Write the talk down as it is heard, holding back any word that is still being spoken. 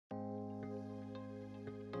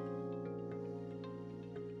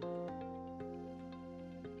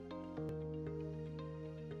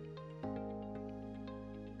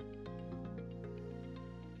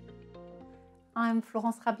I'm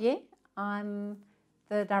Florence Rabier. I'm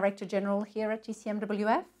the Director General here at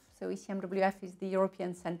ECMWF. So ECMWF is the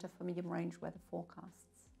European Centre for Medium Range Weather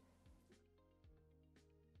Forecasts.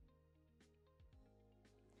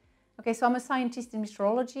 Okay, so I'm a scientist in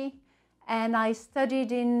meteorology, and I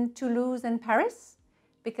studied in Toulouse and Paris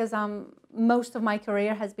because most of my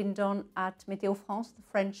career has been done at Météo France, the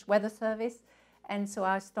French weather service. And so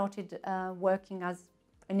I started working as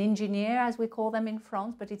an engineer, as we call them in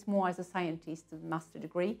France, but it's more as a scientist, a master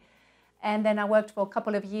degree. And then I worked for a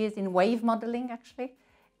couple of years in wave modeling, actually,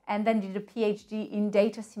 and then did a PhD in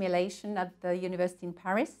data simulation at the university in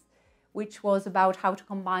Paris, which was about how to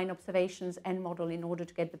combine observations and model in order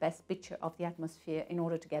to get the best picture of the atmosphere, in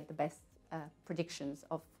order to get the best predictions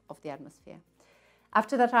of the atmosphere.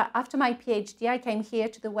 After that, after my PhD, I came here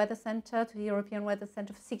to the Weather Centre, to the European Weather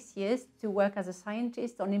Centre for 6 years to work as a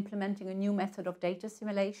scientist on implementing a new method of data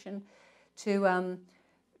simulation.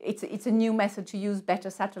 It's a new method to use better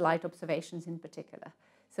satellite observations in particular.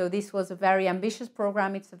 So this was a very ambitious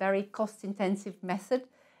program. It's a very cost-intensive method,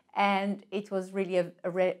 and it was really a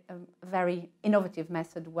very innovative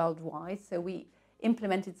method worldwide. So we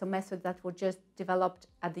implemented some methods that were just developed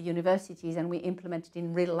at the universities, and we implemented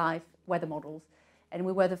in real-life weather models. And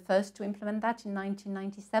we were the first to implement that in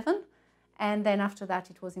 1997. And then after that,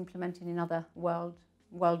 it was implemented in other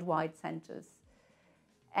worldwide centres.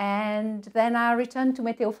 And then I returned to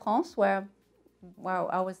Météo France, where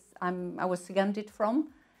I was seconded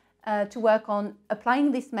from, to work on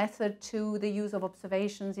applying this method to the use of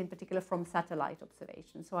observations, in particular from satellite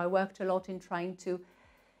observations. So I worked a lot in trying to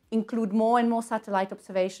include more and more satellite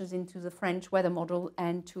observations into the French weather model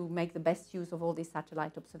and to make the best use of all these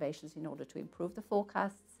satellite observations in order to improve the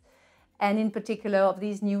forecasts. And in particular of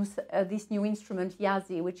this new instrument,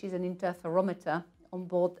 YASI, which is an interferometer on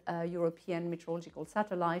board a European meteorological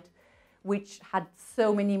satellite, which had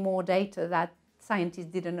so many more data that scientists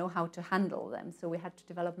didn't know how to handle them. So we had to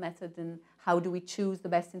develop methods in how do we choose the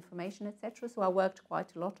best information, etc. So I worked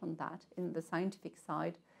quite a lot on that in the scientific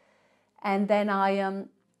side. And then I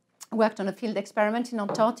worked on a field experiment in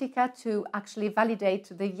Antarctica to actually validate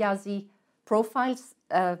the YASI profiles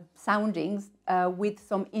soundings with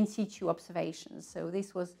some in situ observations. So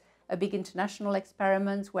this was a big international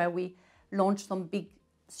experiment where we launched some big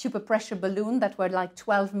super pressure balloons that were like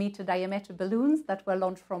 12-meter diameter balloons that were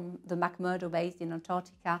launched from the McMurdo base in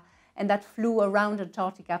Antarctica, and that flew around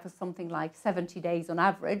Antarctica for something like 70 days on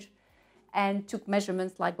average, and took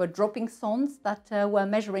measurements like were dropping sondes that were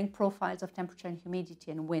measuring profiles of temperature and humidity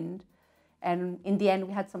and wind. And in the end,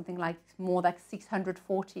 we had something like more than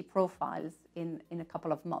 640 profiles in a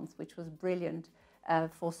couple of months, which was brilliant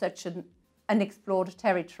for such an unexplored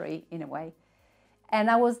territory in a way. And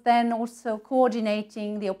I was then also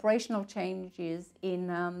coordinating the operational changes in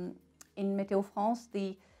Météo France,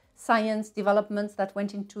 the science developments that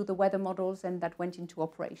went into the weather models and that went into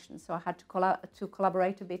operations. So I had to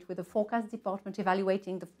collaborate a bit with the forecast department,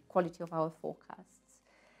 evaluating the quality of our forecasts.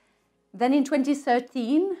 Then in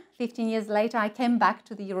 2013, 15 years later, I came back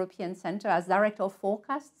to the European Centre as Director of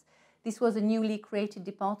Forecasts. This was a newly created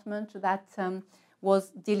department that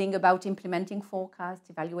was dealing about implementing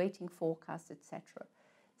forecasts, evaluating forecasts, etc.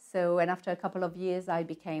 So, and after a couple of years, I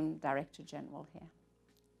became Director General here.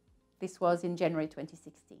 This was in January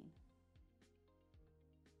 2016.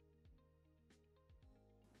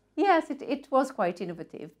 Yes, it was quite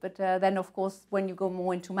innovative, but then of course when you go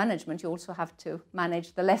more into management you also have to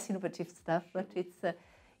manage the less innovative stuff, but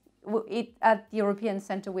at the European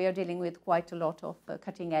Centre we are dealing with quite a lot of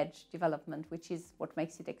cutting-edge development, which is what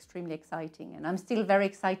makes it extremely exciting. And I'm still very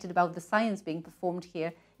excited about the science being performed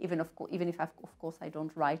here, even if of course I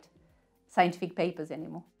don't write scientific papers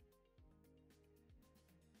anymore.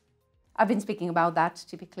 I've been speaking about that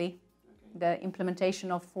typically. The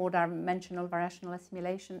implementation of four-dimensional variational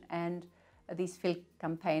assimilation and this field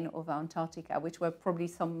campaign over Antarctica, which were probably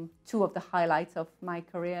two of the highlights of my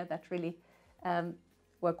career that really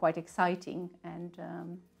were quite exciting and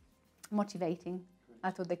motivating.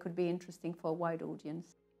 I thought they could be interesting for a wide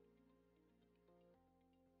audience.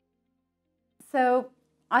 So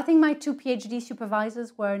I think my two PhD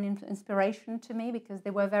supervisors were an inspiration to me because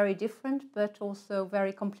they were very different but also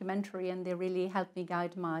very complementary, and they really helped me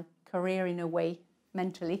guide my career in a way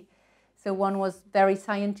mentally. So one was very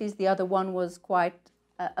scientist, the other one was quite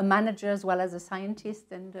a manager as well as a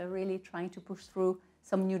scientist, and really trying to push through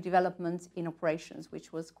some new developments in operations,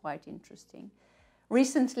 which was quite interesting.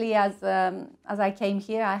 Recently, as I came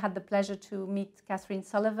here, I had the pleasure to meet Catherine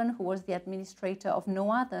Sullivan, who was the administrator of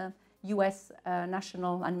NOAA, the US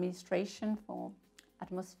National Administration for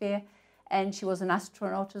Atmosphere, and she was an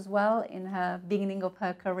astronaut as well in her beginning of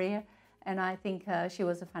her career. And I think she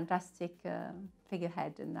was a fantastic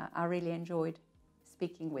figurehead, and I really enjoyed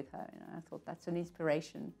speaking with her. And I thought that's an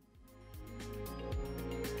inspiration.